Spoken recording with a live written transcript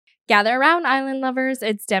Gather around, Island lovers.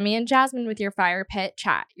 It's Demi and Jasmine with your Fire Pit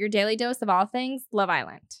Chat, your daily dose of all things Love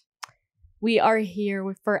Island. We are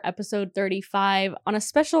here for episode 35 on a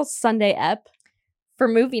special Sunday ep. For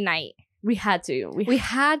movie night. We had to. We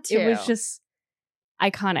had to. It was just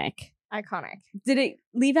iconic. Iconic. Did it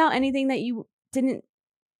leave out anything that you didn't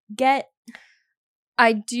get?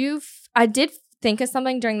 I did think of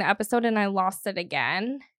something during the episode and I lost it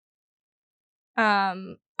again.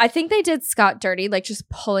 I think they did Scott dirty, like just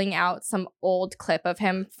pulling out some old clip of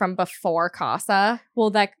him from before Casa. Well,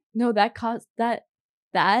 that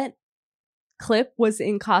clip was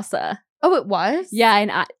in Casa. Oh, it was? Yeah,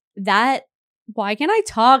 and why can't I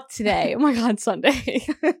talk today? Oh my God, Sunday.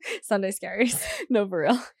 Sunday scaries. No, for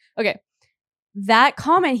real. Okay. That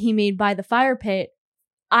comment he made by the fire pit,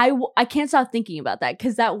 I can't stop thinking about that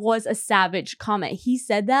because that was a savage comment. He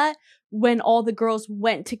said that when all the girls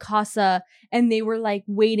went to Casa and they were like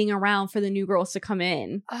waiting around for the new girls to come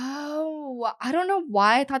in. Oh, I don't know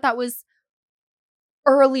why I thought that was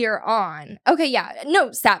earlier on. Okay, yeah.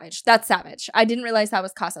 No, savage. That's savage. I didn't realize that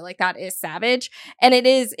was Casa. Like, that is savage. And it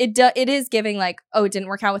is giving like, oh, it didn't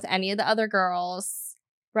work out with any of the other girls.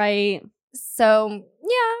 Right. So,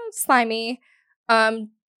 yeah, slimy.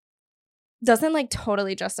 Doesn't like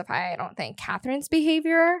totally justify, I don't think, Catherine's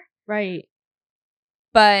behavior. Right.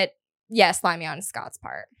 But yeah, slimy on Scott's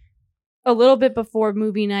part. A little bit before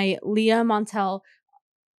movie night, Leah Montel,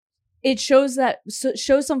 it shows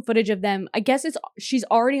some footage of them. I guess she's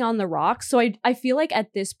already on the rocks. So I feel like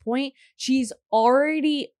at this point, she's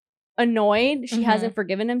already annoyed. She hasn't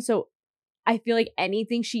forgiven him. So I feel like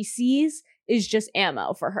anything she sees is just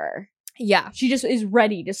ammo for her. Yeah. She just is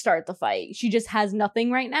ready to start the fight. She just has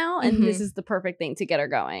nothing right now. And this is the perfect thing to get her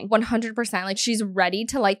going. 100%. Like, she's ready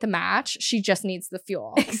to light the match. She just needs the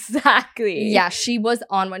fuel. Exactly. Yeah, she was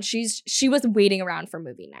on one. She was waiting around for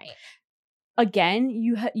movie night. Again,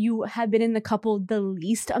 you have been in the couple the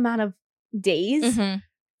least amount of days.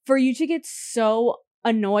 For you to get so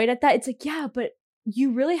annoyed at that, it's like, yeah, but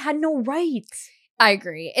you really had no right. I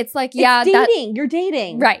agree. It's like, yeah, dating. You're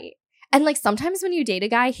dating. Right. And like, sometimes when you date a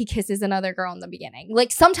guy, he kisses another girl in the beginning.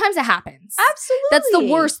 Like, sometimes it happens. Absolutely. That's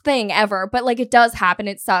the worst thing ever. But like, it does happen.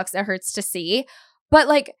 It sucks. It hurts to see. But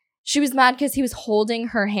like, she was mad because he was holding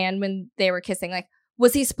her hand when they were kissing. Like,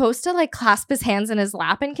 was he supposed to like clasp his hands in his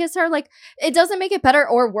lap and kiss her? Like, it doesn't make it better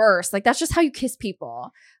or worse. Like, that's just how you kiss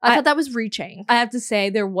people. I thought that was reaching. I have to say,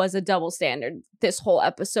 there was a double standard this whole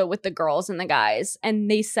episode with the girls and the guys.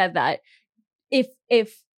 And they said that if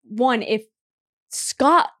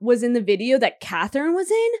Scott was in the video that Catherine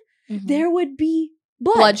was in, there would be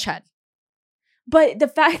bloodshed. But the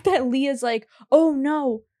fact that Leah's like, oh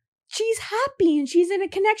no, she's happy and she's in a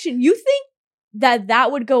connection. You think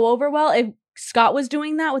that would go over well if Scott was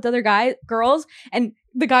doing that with other girls, and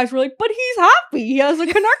the guys were like, but he's happy. He has a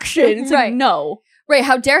connection. It's right. Like, no. Right.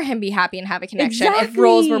 How dare him be happy and have a connection if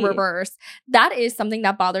roles were reversed? That is something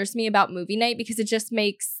that bothers me about movie night because it just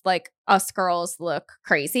makes like us girls look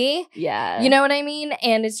crazy. Yeah. You know what I mean?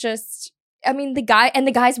 And it's just, I mean, the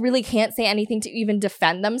guys really can't say anything to even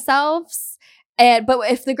defend themselves. But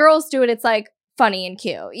if the girls do it, it's like funny and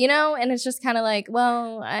cute, you know? And it's just kind of like,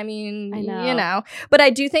 well, I mean, you know. But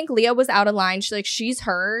I do think Leah was out of line. She's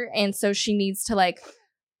her. And so she needs to like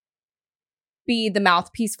be the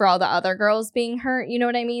mouthpiece for all the other girls being hurt. You know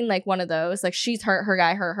what I mean? Like one of those. Like, she's hurt, her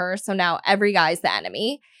guy hurt her. So now every guy's the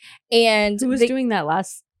enemy. And who was doing that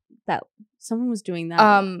someone was doing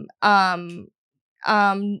that.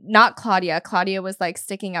 Not Claudia. Claudia was like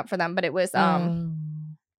sticking up for them, but it was I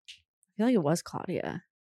feel like it was Claudia.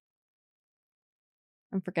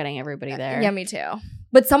 I'm forgetting everybody there. Yeah, me too.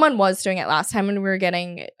 But someone was doing it last time when we were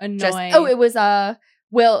getting annoying. It was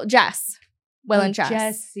Will and Jess.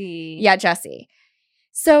 Jesse. Yeah, Jesse.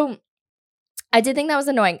 So I did think that was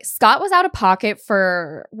annoying. Scott was out of pocket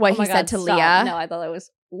for what he said to Leah. No, I thought that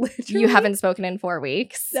was literally. You haven't spoken in 4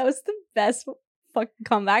 weeks. That was the best fucking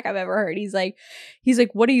comeback I've ever heard. He's like,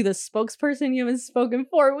 what are you, the spokesperson? You haven't spoken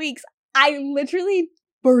 4 weeks. I literally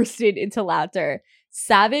bursted into laughter.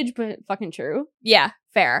 Savage, but fucking true. Yeah,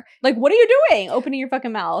 fair. Like, what are you doing? Opening your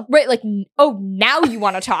fucking mouth. Right, like, oh, now you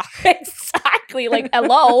want to talk. Exactly. Like,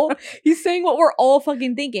 hello. He's saying what we're all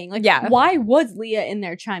fucking thinking. Like, yeah. Why was Leah in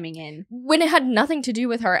there chiming in? When it had nothing to do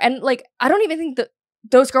with her. And, like, I don't even think that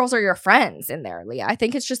those girls are your friends in there, Leah. I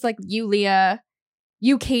think it's just, like, you, Leah,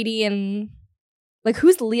 you, Katie, and, like,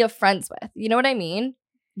 who's Leah friends with? You know what I mean?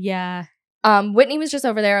 Yeah. Whitney was just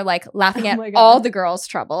over there, like, laughing at all the girls'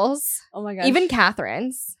 troubles. Oh my gosh. Even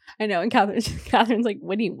Catherine's. I know. And Catherine's like,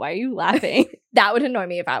 Whitney, why are you laughing? That would annoy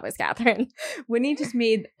me if I was Catherine. Whitney just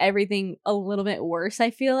made everything a little bit worse, I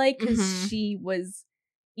feel like, because she was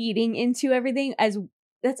eating into everything. As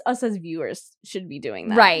that's us as viewers should be doing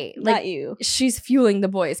that. Right. Not Like, you. she's fueling the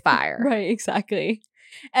boys' fire. Right, exactly.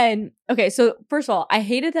 And okay, so first of all, I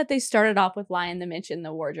hated that they started off with Lion the Mitch in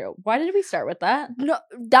the wardrobe. Why did we start with that? No,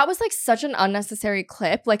 that was like such an unnecessary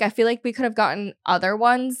clip. Like, I feel like we could have gotten other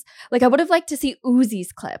ones. Like, I would have liked to see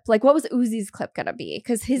Uzi's clip. Like, what was Uzi's clip gonna be?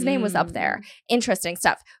 Because his name was up there. Interesting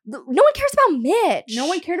stuff. No one cares about Mitch. No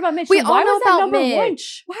one cared about Mitch. We So all why know was that about number one?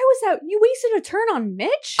 Mitch. Why was that? You wasted a turn on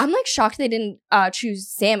Mitch? I'm like shocked they didn't choose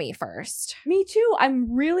Sammy first. Me too.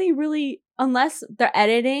 I'm really, really, unless the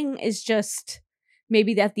editing is just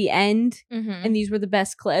maybe at the end and these were the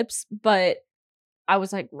best clips, but I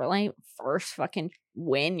was like, really? First fucking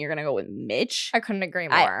win, you're gonna go with Mitch? I couldn't agree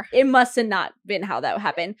more. It must have not been how that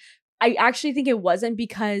happened. I actually think it wasn't,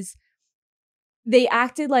 because they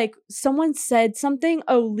acted like someone said something.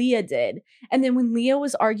 Oh, Leah did. And then when Leah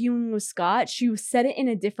was arguing with Scott, she said it in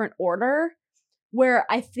a different order where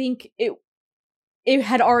I think it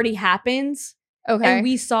had already happened. Okay. And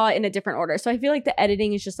we saw it in a different order. So I feel like the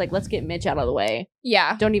editing is just like, let's get Mitch out of the way.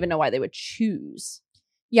 Yeah. Don't even know why they would choose.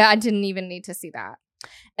 Yeah, I didn't even need to see that.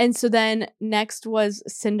 And so then next was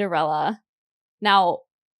Cinderella. Now,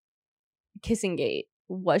 kissing gate.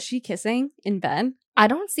 Was she kissing in bed? I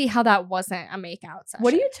don't see how that wasn't a makeout session.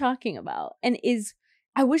 What are you talking about? And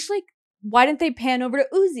I wish, like, why didn't they pan over to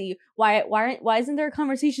Uzi? Why isn't there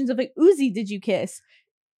conversations of like, Uzi, did you kiss?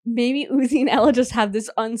 Maybe Uzi and Ella just have this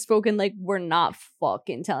unspoken, like, we're not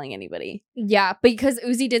fucking telling anybody. Yeah, because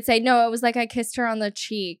Uzi did say, no, it was like I kissed her on the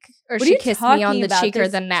cheek. Or What are she you kissed me on the talking cheek about? or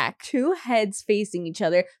the neck. Two heads facing each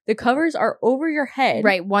other. The covers are over your head.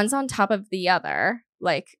 Right, one's on top of the other.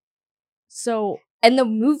 Like, so... And the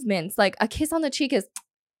movements, like, a kiss on the cheek is...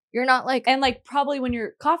 You're not like... And, like, probably when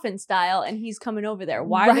you're coffin style and he's coming over there.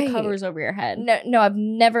 Why are the covers over your head? No, I've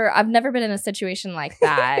never been in a situation like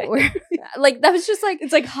that. Where, like, that was just like...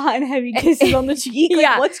 It's like hot and heavy kisses on the cheek. Like,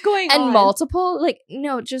 yeah. What's going on? And multiple? Like,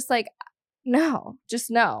 no, just like... No,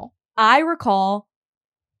 just no. I recall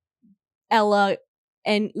Ella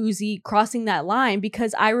and Uzi crossing that line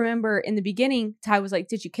because I remember in the beginning, Ty was like,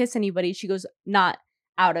 did you kiss anybody? She goes, not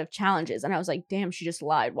out of challenges. And I was like, damn, she just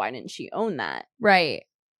lied. Why didn't she own that? Right.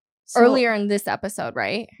 So, earlier in this episode,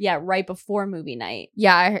 right? Yeah, right before movie night.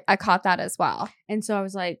 Yeah, I caught that as well. And so I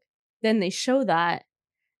was like, then they show that.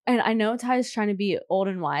 And I know Ty's trying to be old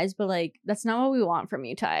and wise, but like, that's not what we want from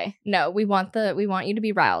you, Ty. No, we want you to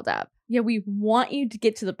be riled up. Yeah, we want you to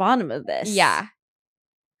get to the bottom of this. Yeah.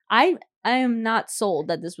 I am not sold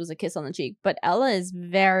that this was a kiss on the cheek, but Ella is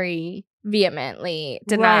very vehemently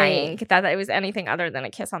denying that it was anything other than a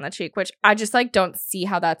kiss on the cheek, which I just like don't see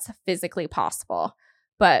how that's physically possible.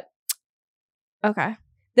 But okay.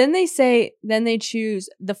 Then they choose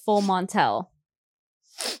the full Montel.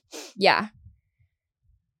 Yeah.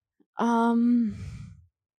 I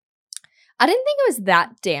didn't think it was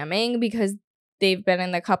that damning because they've been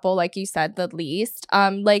in the couple, like you said, the least.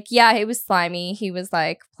 Like, yeah, it was slimy. He was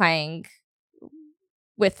like playing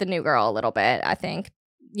with the new girl a little bit, I think,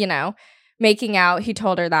 you know, making out. He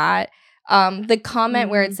told her that. The comment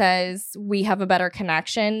where it says we have a better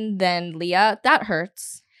connection than Leah, that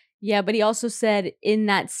hurts. Yeah, but he also said in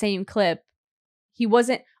that same clip, he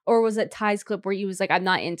wasn't, or was it Ty's clip where he was like, I'm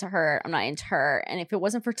not into her. And if it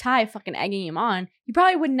wasn't for Ty fucking egging him on, he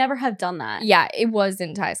probably would never have done that. Yeah, it was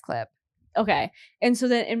in Ty's clip. Okay. And so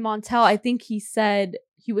then in Montel, I think he said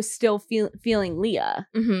he was still feeling Leah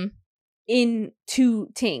into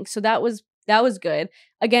Tink. So that was good.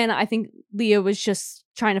 Again, I think Leah was just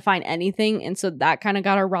trying to find anything. And so that kind of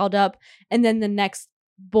got her riled up. And then the next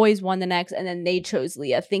boys won the next. And then they chose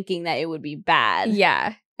Leah thinking that it would be bad.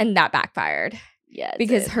 Yeah. And that backfired. Yeah.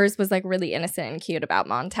 Because hers was like really innocent and cute about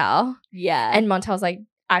Montel. Yeah. And Montel's like,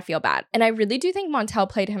 I feel bad. And I really do think Montel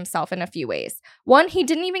played himself in a few ways. One, he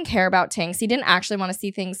didn't even care about Tinks. He didn't actually want to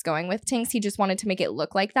see things going with Tinks. He just wanted to make it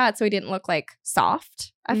look like that. So he didn't look like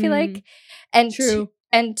soft, I feel like. And true.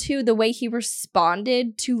 And two, the way he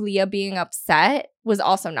responded to Leah being upset was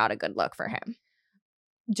also not a good look for him.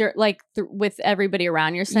 With everybody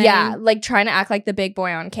around, you're saying? Yeah, like trying to act like the big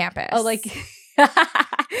boy on campus. Oh, like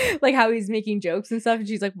like how he's making jokes and stuff. And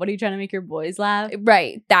she's like, what are you trying to make your boys laugh?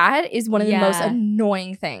 Right. That is one of the most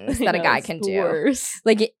annoying things that a guy can do. Worse.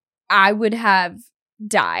 Like, I would have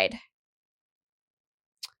died.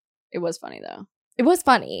 It was funny, though. It was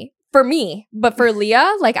funny. For me. But for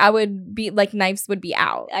Leah, like, I would be, like, knives would be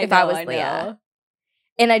out I was Leah.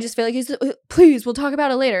 And I just feel like he's, please, we'll talk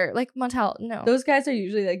about it later. Like, Montel, no. Those guys are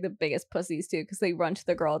usually, like, the biggest pussies, too, because they run to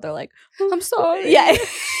the girl. They're like, I'm sorry. Yeah,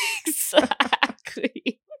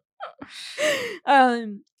 exactly.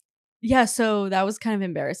 Yeah, so that was kind of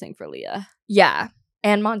embarrassing for Leah. Yeah.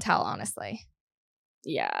 And Montel, honestly.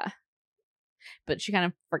 Yeah. but she kind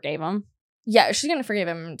of forgave him. Yeah, she's gonna forgive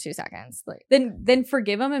him in 2 seconds. Like, Then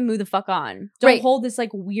forgive him and move the fuck on. Don't hold this like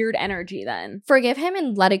weird energy. Then forgive him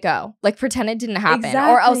and let it go. Like, pretend it didn't happen,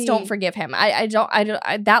 or else don't forgive him. I don't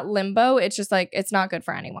that limbo. It's just like, it's not good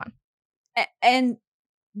for anyone. And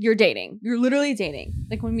you're dating. You're literally dating.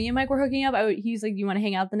 Like when me and Mike were hooking up, he was like, "Do you want to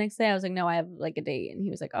hang out the next day?" I was like, "No, I have like a date," and he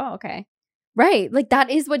was like, "Oh, okay." Right. Like, that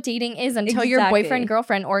is what dating is until you're boyfriend,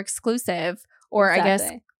 girlfriend, or exclusive, or I guess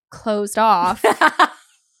closed off.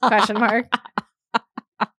 Question mark.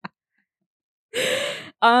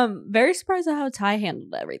 Very surprised at how Ty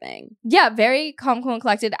handled everything. Yeah, very calm, cool, and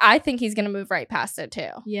collected. I think he's gonna move right past it too.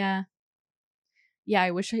 Yeah. Yeah,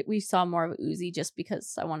 I wish we saw more of Uzi just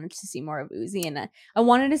because I wanted to see more of Uzi, and I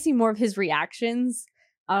wanted to see more of his reactions.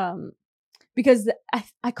 Because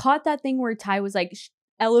I caught that thing where Ty was like,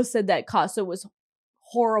 Ella said that Casa was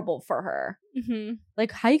horrible for her. Mm-hmm.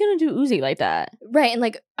 Like, how you gonna do Uzi like that? Right. And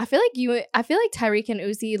like, I feel like Tyreek and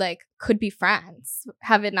Uzi like could be friends,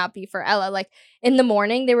 have it not be for Ella. Like, in the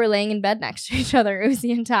morning they were laying in bed next to each other.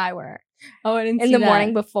 Uzi and Ty were. Oh, I didn't see in the that.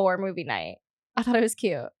 morning before movie night. I thought it was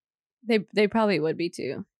cute. They probably would be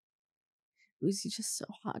too. Uzi's just so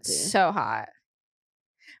hot, dude. So hot.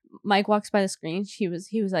 Mike walks by the screen. He was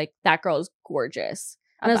like, "That girl is gorgeous."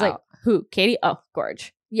 And I was like, "Who? Katie? Oh,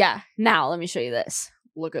 gorge." Yeah. Now let me show you this.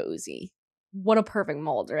 Look at Uzi. What a perfect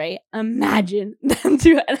mold, right? Imagine them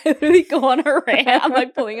two. And I literally go on a rant. I'm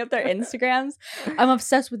like pulling up their Instagrams. I'm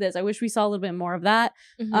obsessed with this. I wish we saw a little bit more of that.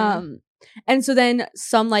 Mm-hmm. And so then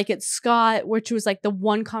some like it's Scott, which was like the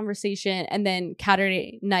one conversation, and then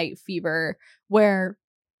Saturday Night Fever, where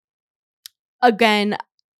again,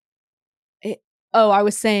 I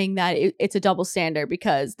was saying that it's a double standard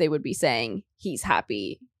because they would be saying he's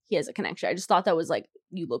happy, he has a connection. I just thought that was like,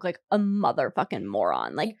 you look like a motherfucking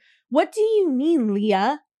moron. Like, what do you mean,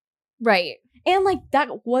 Leah? Right. And like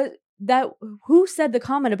who said the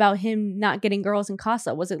comment about him not getting girls in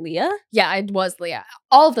Casa? Was it Leah? Yeah, it was Leah.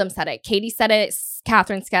 All of them said it. Katie said it.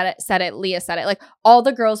 Catherine said it. Leah said it. Like, all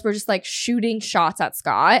the girls were just like shooting shots at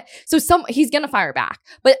Scott. So he's gonna fire back.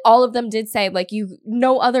 But all of them did say like,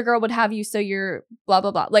 no other girl would have you, so you're blah blah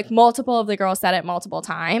blah. Like, multiple of the girls said it multiple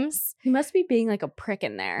times. He must be being like a prick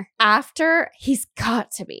in there. After, he's got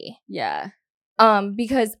to be. Yeah.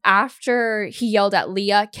 Because after he yelled at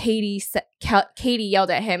Leah, Katie yelled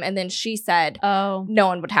at him, and then she said, "Oh, no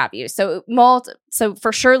one would have you." So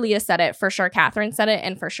for sure Leah said it, for sure Catherine said it,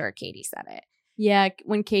 and for sure Katie said it. Yeah,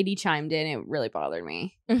 when Katie chimed in, it really bothered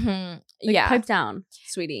me. Mm-hmm. Like, pipe down,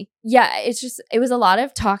 sweetie. Yeah, it was a lot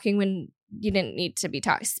of talking when you didn't need to be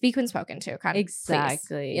talking. Speak when spoken to, kind of.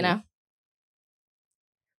 Exactly. Please, you know?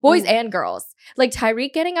 Boys and girls. Like,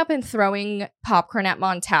 Tyreek getting up and throwing popcorn at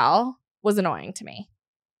Montel was annoying to me.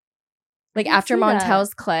 Like, after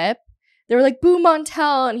Montel's clip, they were like, "Boo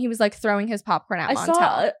Montel," and he was like throwing his popcorn at Montel. I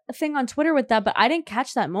saw a thing on Twitter with that, but I didn't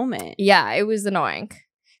catch that moment. Yeah, it was annoying.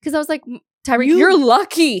 Because I was like, Tyreek, you're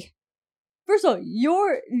lucky. First of all,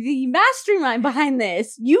 you're the mastermind behind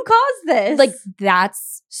this. You caused this. Like,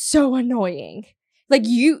 that's so annoying. Like,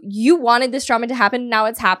 you wanted this drama to happen. Now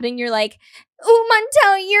it's happening. You're like, "Ooh,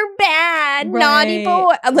 Montel, you're bad. Right. Naughty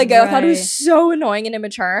boy." Like, I thought it was so annoying and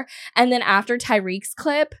immature. And then after Tyreek's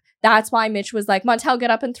clip, that's why Mitch was like, "Montel, get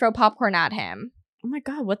up and throw popcorn at him." Oh my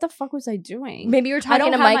God, what the fuck was I doing? Maybe you were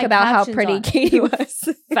talking to Mike about how pretty Katie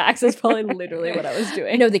was. Facts is probably literally what I was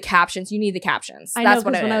doing. No, the captions. You need the captions. I know,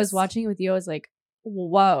 because when I was watching it with you, I was like,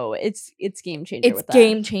 whoa, it's game changer. It's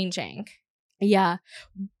game changing. Yeah.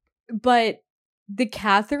 But the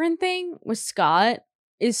Catherine thing with Scott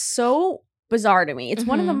is so bizarre to me. It's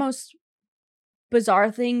one of the most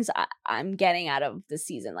bizarre things I'm getting out of the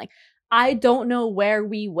season. Like, I don't know where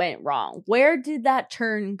we went wrong. Where did that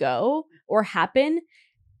turn go or happen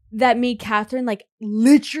that made Catherine like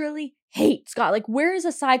literally hate Scott? Like, where is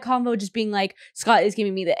a side convo just being like, Scott is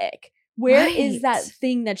giving me the ick? Where is that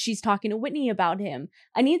thing that she's talking to Whitney about him?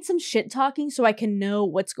 I need some shit talking so I can know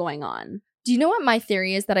what's going on. Do you know what my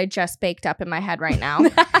theory is that I just baked up in my head right now?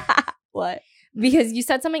 What? Because you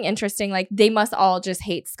said something interesting, like they must all just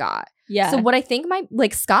hate Scott. Yeah. So what I think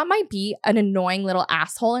Scott might be an annoying little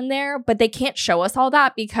asshole in there, but they can't show us all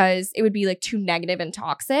that because it would be like too negative and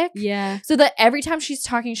toxic. Yeah. So that every time she's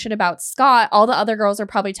talking shit about Scott, all the other girls are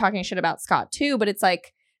probably talking shit about Scott too, but it's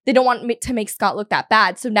like they don't want to make Scott look that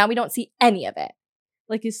bad. So now we don't see any of it.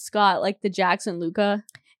 Like, is Scott like the Jackson Luca?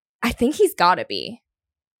 I think he's got to be.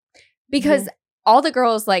 Because all the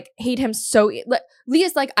girls like hate him so.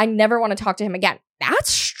 Leah's like, "I never want to talk to him again."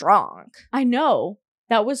 That's strong. I know.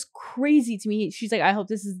 That was crazy to me. She's like, "I hope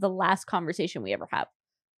this is the last conversation we ever have."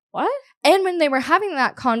 What? And when they were having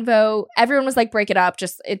that convo, everyone was like, "Break it up."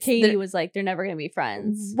 Katie was like, "They're never gonna be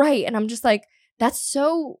friends." Right. And I'm just like, that's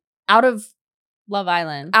so out of Love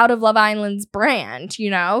Island's brand,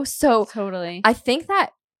 So totally. I think that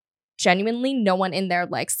genuinely no one in there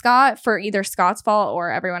likes Scott for either Scott's fault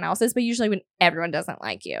or everyone else's, but usually when everyone doesn't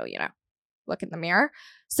like you, look in the mirror.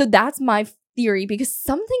 So that's my theory, because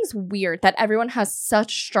something's weird that everyone has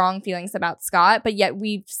such strong feelings about Scott, but yet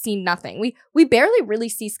we've seen nothing. We barely really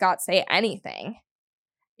see Scott say anything.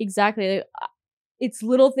 Exactly. It's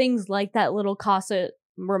little things like that little Casa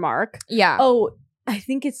remark. Yeah. Oh,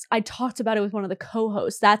 I talked about it with one of the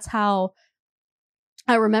co-hosts. That's how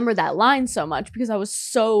I remember that line so much, because I was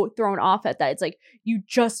so thrown off at that. It's like, you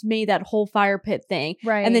just made that whole fire pit thing.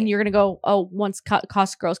 Right. And then you're going to go, oh, once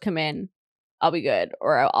Casa girls come in, I'll be good,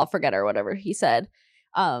 or I'll forget her, or whatever he said.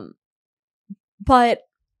 But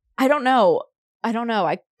I don't know.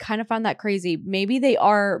 I kind of find that crazy. Maybe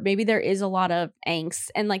there is a lot of angst,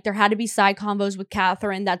 and like there had to be side convos with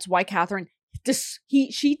Catherine. That's why Catherine,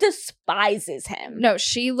 she despises him. No,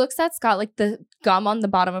 she looks at Scott like the gum on the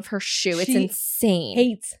bottom of her shoe. It's insane.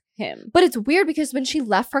 Hates him. But it's weird, because when she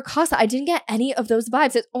left for Casa, I didn't get any of those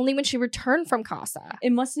vibes. It's only when she returned from Casa.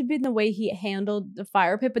 It must have been the way he handled the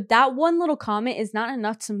fire pit, but that one little comment is not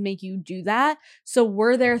enough to make you do that. So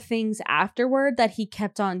were there things afterward that he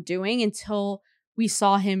kept on doing until we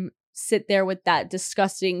saw him sit there with that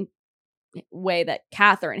disgusting way that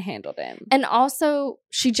Catherine handled him? And also,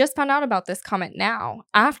 she just found out about this comment now,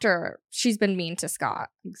 after she's been mean to Scott.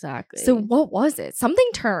 Exactly. So what was it? Something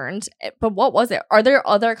turned, but what was it? Are there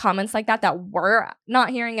other comments like that we're not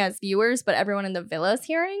hearing as viewers, but everyone in the villa is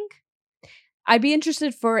hearing? I'd be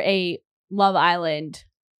interested for a Love Island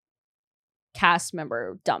cast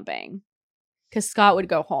member dumping, because Scott would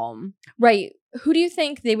go home. Right. Who do you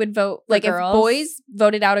think they would vote? Like, if girls? boys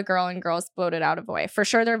voted out a girl and girls voted out a boy, for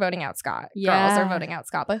sure they're voting out Scott. Yeah. Girls are voting out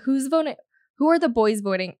Scott. But who's voting? Who are the boys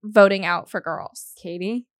voting out for girls?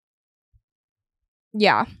 Katie?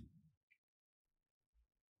 Yeah.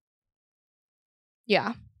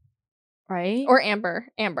 Yeah. Right? Or Amber.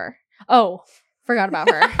 Amber. Oh. Forgot about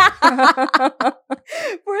her.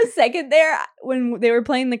 For a second there, when they were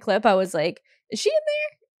playing the clip, I was like, is she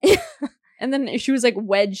in there? And then she was like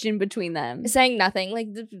wedged in between them. Saying nothing. Like,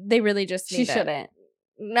 they really just She shouldn't.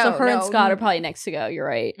 No. So her and Scott are probably next to go. You're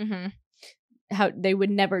right. Mm-hmm. How they would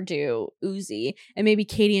never do Uzi. And maybe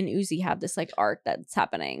Katie and Uzi have this like arc that's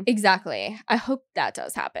happening. Exactly. I hope that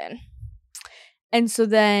does happen. And so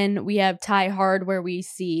then we have Ty Hard, where we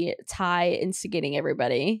see Ty instigating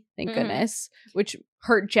everybody. Thank goodness. Which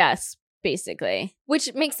hurt Jess, basically.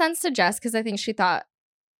 Which makes sense to Jess, because I think she thought,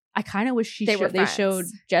 I kind of wish they showed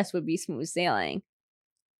Jess would be smooth sailing.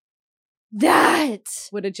 That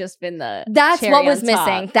would have just been that's cherry what was on top.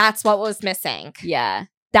 missing. That's what was missing. Yeah.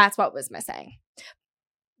 That's what was missing.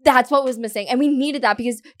 That's what was missing. And we needed that,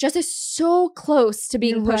 because Jess is so close to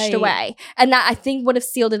being pushed away. And that, I think, would have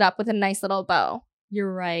sealed it up with a nice little bow.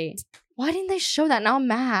 You're right. Why didn't they show that? Now I'm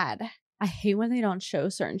mad. I hate when they don't show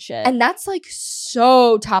certain shit. And that's like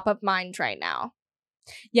so top of mind right now.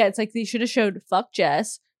 Yeah, it's like they should have showed fuck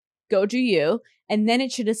Jess, go do you, and then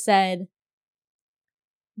it should have said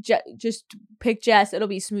just pick Jess, it'll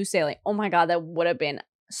be smooth sailing. Oh my god, that would have been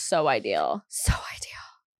so ideal. So ideal.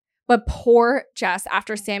 But poor Jess,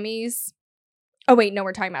 after Sammy's... Oh wait, no,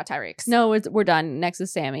 we're talking about Tyreek's. No, we're done. Next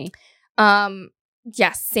is Sammy.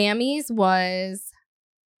 Yes, Sammy's was...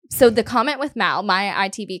 So the comment with Mal, my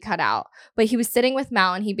ITV cut out, but he was sitting with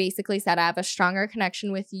Mal and he basically said, I have a stronger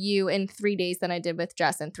connection with you in 3 days than I did with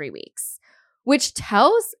Jess in 3 weeks, which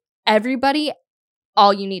tells everybody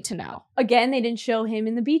all you need to know. Again, they didn't show him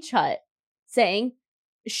in the beach hut saying,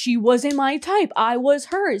 she wasn't my type, I was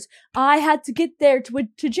hers, I had to get there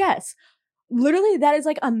to Jess. Literally, that is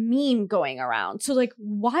like a meme going around. So like,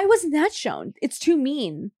 why wasn't that shown? It's too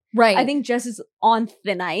mean. Right. I think Jess is on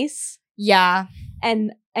thin ice. Yeah.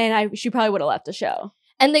 And she probably would have left the show.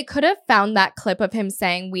 And they could have found that clip of him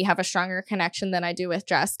saying, we have a stronger connection than I do with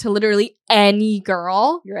Jess, to literally any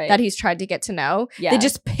girl that he's tried to get to know. Yeah. They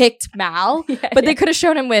just picked Mal, but they could have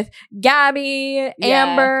shown him with Gabby,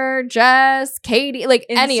 Amber, Jess, Katie, like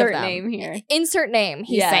any of them. Insert name here. Insert name,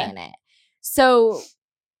 he's saying it. So,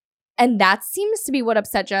 and that seems to be what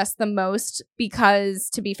upset Jess the most,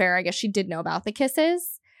 because to be fair, I guess she did know about the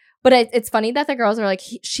kisses. But it's funny that the girls are like,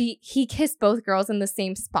 he kissed both girls in the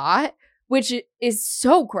same spot, which is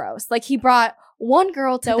so gross. Like, he brought one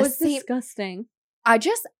girl to the same... disgusting. I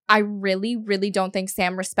really, really don't think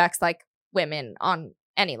Sam respects, like, women on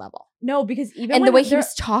any level. No, because even and the way he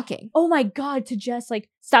was talking. Oh my god, to Jess, like,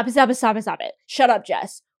 stop it. Shut up,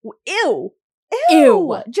 Jess. Ew.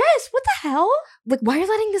 Jess, what the hell? Like, why are you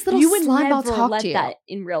letting this little slime ball talk to you? That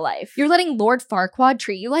in real life. You're letting Lord Farquaad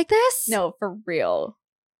treat you like this? No, for real.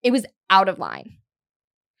 It was out of line.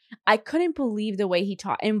 I couldn't believe the way he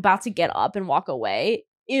talked. I'm about to get up and walk away.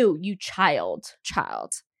 Ew, you child.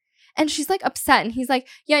 And she's like upset. And he's like,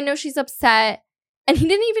 yeah, I know she's upset. And he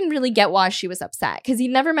didn't even really get why she was upset because he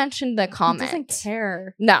never mentioned the comment. He doesn't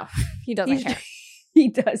care. No, he doesn't care. He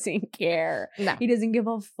doesn't care. No. He doesn't give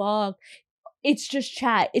a fuck. It's just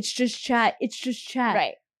chat.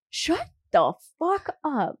 Right. Shut the fuck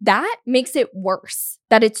up. That makes it worse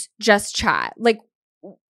that it's just chat. Like,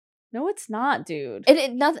 no, it's not, dude.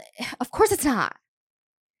 It nothing. Of course it's not.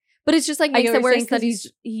 But it's just like makes it worse that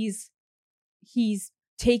he's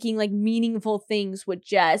taking like meaningful things with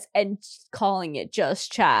Jess and calling it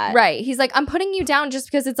just chat. Right. He's like, I'm putting you down just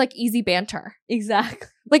because it's like easy banter. Exactly.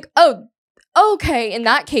 Like, oh, okay. In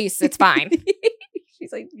that case, it's fine.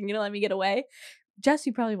 She's like, you gonna let me get away? Jess,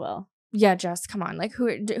 you probably will. Yeah, Jess, come on. Like, who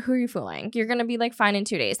are you fooling? You're gonna be like fine in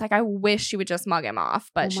 2 days. Like, I wish she would just mug him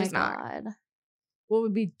off, but she's not. What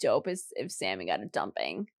would be dope is if Sammy got a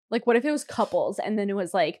dumping. Like, what if it was couples and then it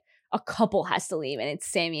was like a couple has to leave and it's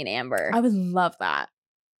Sammy and Amber? I would love that.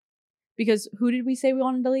 Because who did we say we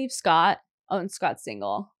wanted to leave? Scott. Oh, and Scott's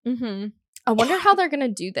single. Mm-hmm. I wonder how they're gonna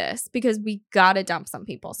do this because we gotta dump some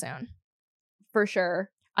people soon. For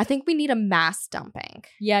sure. I think we need a mass dumping.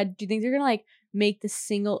 Yeah. Do you think they're gonna like make the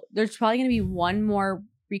single? There's probably gonna be one more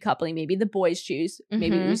recoupling. Maybe the boys choose.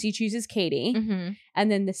 Maybe Lucy chooses Katie,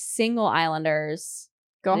 and then the single Islanders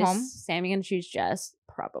go home. Sammy gonna choose Jess.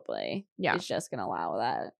 Probably. Yeah. Is Jess gonna allow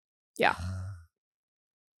that? Yeah.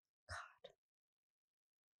 God.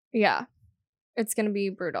 Yeah. It's gonna be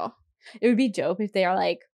brutal. It would be dope if they are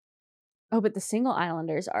like, oh, but the single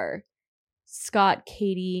Islanders are Scott,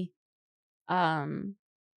 Katie,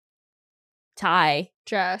 Ty,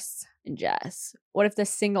 Jess. and Jess. What if the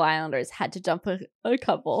single Islanders had to dump a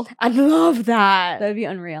couple? I'd love that. That'd be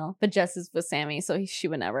unreal. But Jess is with Sammy, so she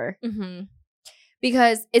would never. Mm-hmm.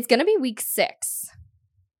 Because it's going to be week 6.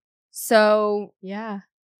 So yeah,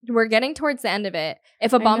 we're getting towards the end of it.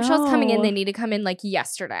 If a bombshell's coming in, they need to come in like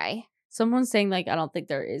yesterday. Someone's saying like, I don't think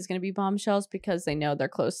there is going to be bombshells because they know they're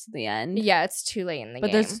close to the end. Yeah, it's too late in the game.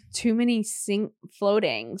 But there's too many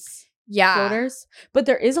floatings. Yeah. Floaters. But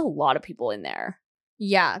there is a lot of people in there.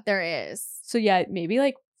 Yeah, there is. So yeah, maybe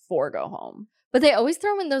like 4 go home. But they always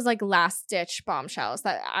throw in those like last ditch bombshells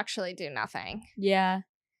that actually do nothing. Yeah.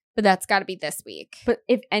 But that's got to be this week. But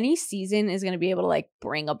if any season is going to be able to like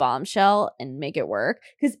bring a bombshell and make it work,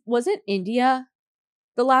 because wasn't India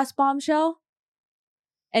the last bombshell?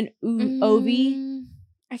 And Ovi?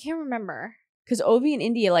 I can't remember. Because Ovi and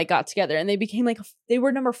India like got together and they became like, they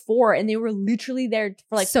were number 4 and they were literally there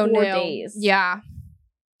for like 4 days. Yeah.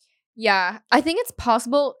 Yeah. I think it's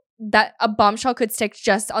possible that a bombshell could stick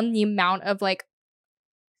just on the amount of like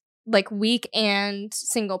weak and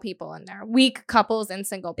single people in there. Weak couples and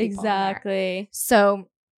single people. Exactly. So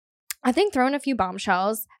I think throw in a few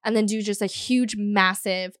bombshells and then do just a huge,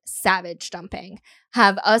 massive, savage dumping.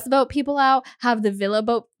 Have us vote people out. Have the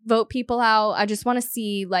villa vote people out. I just want to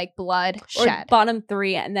see like blood shed. Or bottom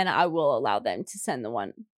 3, and then I will allow them to send the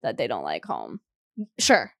one that they don't like home.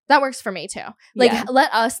 Sure. That works for me too. Like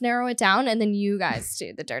let us narrow it down and then you guys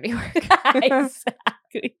do the dirty work.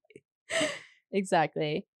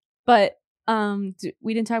 Exactly. But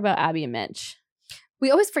we didn't talk about Abby and Mitch. We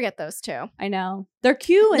always forget those two. I know. They're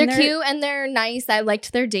cute. They're cute and they're nice. I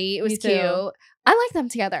liked their date. It was cute. I like them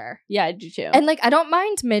together. Yeah, I do too. And like, I don't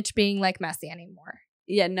mind Mitch being like messy anymore.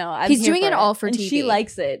 Yeah, no. He's doing it all for and TV. She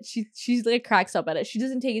likes it. She's like cracks up at it. She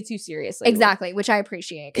doesn't take it too seriously. Exactly, which I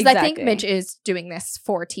appreciate. Because I think Mitch is doing this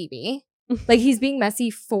for TV. Like he's being messy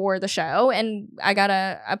for the show. And I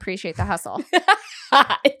gotta appreciate the hustle.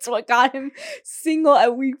 It's what got him single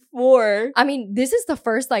at week 4. I mean, this is the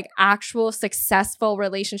first like actual successful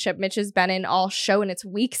relationship Mitch has been in all show, and it's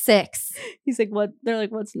week 6. He's like, what? They're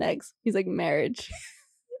like, what's next? He's like, marriage.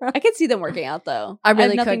 I could see them working out though. I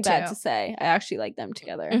really have nothing could bad too. to say. I actually like them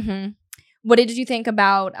together. Mm-hmm. What did you think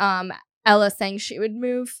about Ella saying she would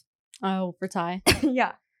move? Oh, for Ty.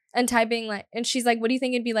 Yeah. And Ty being like, and she's like, what do you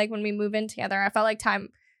think it'd be like when we move in together? I felt like Ty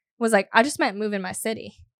was like, I just meant move in my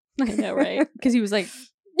city. I know, right? Because he was like,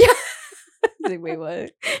 yeah. He's like, wait,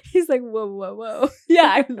 what? He's like, whoa, whoa, whoa. Yeah,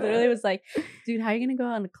 I literally was like, dude, how are you going to go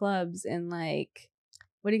out in clubs and like,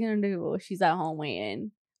 what are you going to do? She's at home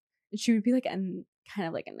waiting. And she would be like, kind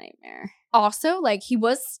of like a nightmare. Also, like he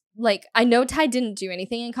was like, I know Ty didn't do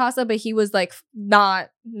anything in Casa, but he was like not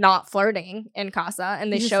flirting in Casa,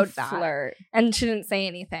 and they showed that. Flirt. And she didn't say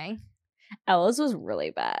anything. Ella's was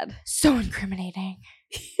really bad. So incriminating.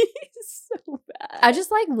 So bad. I just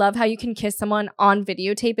like love how you can kiss someone on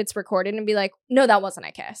videotape, it's recorded, and be like, no, that wasn't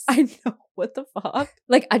a kiss. I know. What the fuck?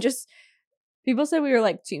 Like, People said we were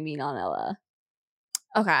like too mean on Ella.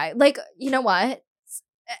 Okay. Like, you know what?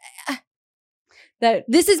 That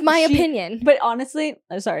This is my opinion. But honestly,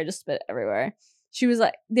 I'm sorry, I just spit everywhere. She was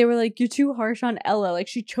like, they were like, you're too harsh on Ella. Like,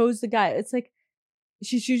 she chose the guy. It's like,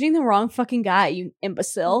 she's choosing the wrong fucking guy, you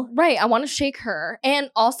imbecile. Right. I want to shake her.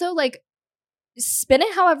 And also, like, spin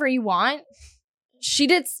it however you want. She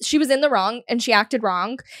was in the wrong and she acted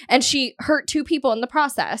wrong and she hurt 2 people in the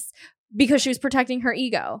process because she was protecting her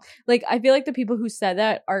ego. Like, I feel like the people who said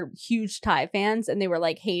that are huge Ty fans and they were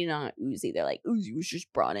like hating on Uzi. They're like, Uzi was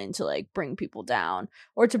just brought in to like bring people down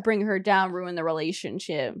or to bring her down, ruin the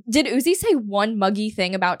relationship. Did Uzi say one muggy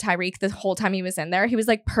thing about Tyreek the whole time he was in there? He was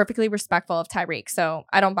like perfectly respectful of Tyreek. So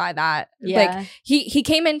I don't buy that. Yeah. Like he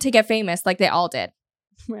came in to get famous like they all did.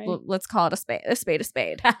 Right. Let's call it a spade.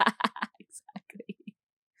 Exactly.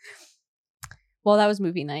 Well, that was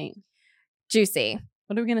movie night. Juicy.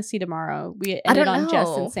 What are we going to see tomorrow? We I ended don't on know. Jess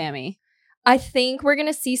and Sammy. I think we're going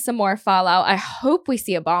to see some more fallout. I hope we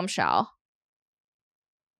see a bombshell.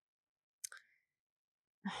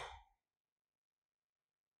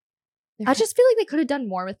 I just feel like they could have done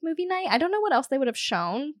more with movie night. I don't know what else they would have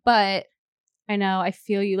shown, but I know. I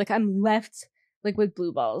feel you. Like, I'm left like with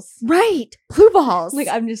blue balls. Right. Blue balls. Like,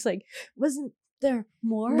 I'm just like, wasn't there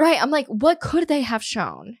more? Right. I'm like, what could they have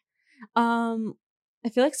shown? I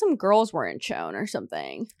feel like some girls weren't shown or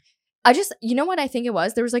something. You know what I think it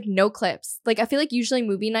was? There was like no clips. Like, I feel like usually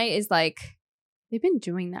movie night is like. They've been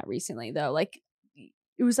doing that recently though. Like,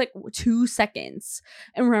 it was like 2 seconds.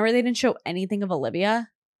 And remember, they didn't show anything of Olivia.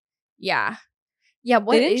 Yeah. Yeah.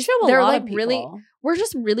 What they didn't show a they're lot like of people. really. We're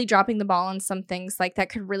just really dropping the ball on some things like that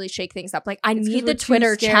could really shake things up. Like, I need the we're too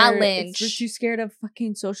Twitter scared. challenge. We're too scared of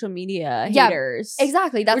fucking social media Yeah, haters.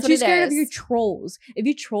 Exactly. That's we're what too it scared is. of you trolls. If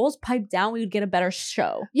you trolls pipe down, we would get a better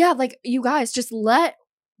show. Yeah, like, you guys, just let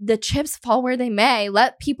the chips fall where they may.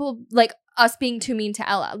 Let people, like us being too mean to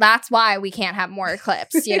Ella. That's why we can't have more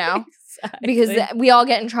clips, you know? Exactly. Because we all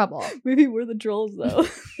get in trouble. Maybe we're the trolls though.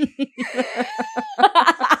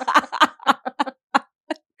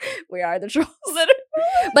 We are the trolls.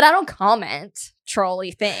 But I don't comment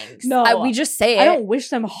trolly things. No. We just say it. I don't wish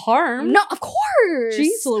them harm. No, of course.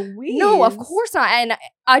 Jeez Louise. No, of course not. And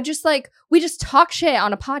I just like, we just talk shit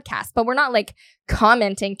on a podcast, but we're not like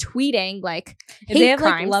commenting, tweeting, like if hate they have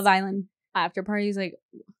crimes. like Love Island after parties, like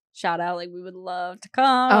shout out, like we would love to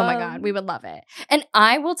come. Oh my God, we would love it. And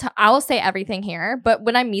I will say everything here, but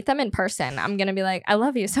when I meet them in person, I'm gonna be like, I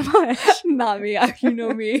love you so much. Not me. You know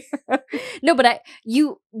me. No, but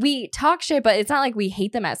we talk shit, but it's not like we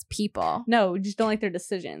hate them as people. No, we just don't like their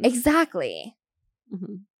decisions. Exactly.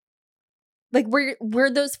 Mm-hmm. Like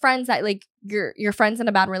we're those friends that like your friend's in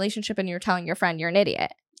a bad relationship and you're telling your friend you're an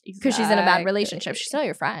idiot because she's in a bad relationship. She's still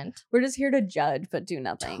your friend. We're just here to judge but do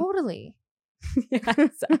nothing. Totally. Yeah,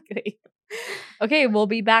 exactly. Okay, we'll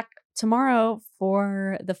be back tomorrow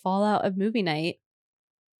for the fallout of movie night.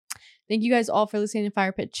 Thank you guys all for listening to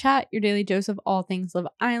Fire Pit Chat, your daily dose of all things Love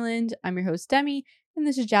Island. I'm your host, Demi, and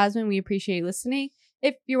this is Jasmine. We appreciate you listening.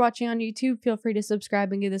 If you're watching on YouTube, feel free to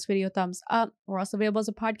subscribe and give this video a thumbs up. We're also available as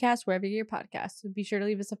a podcast wherever you get your podcasts. So be sure to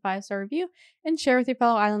leave us a 5-star review and share with your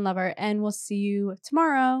fellow island lover. And we'll see you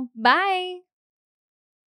tomorrow. Bye.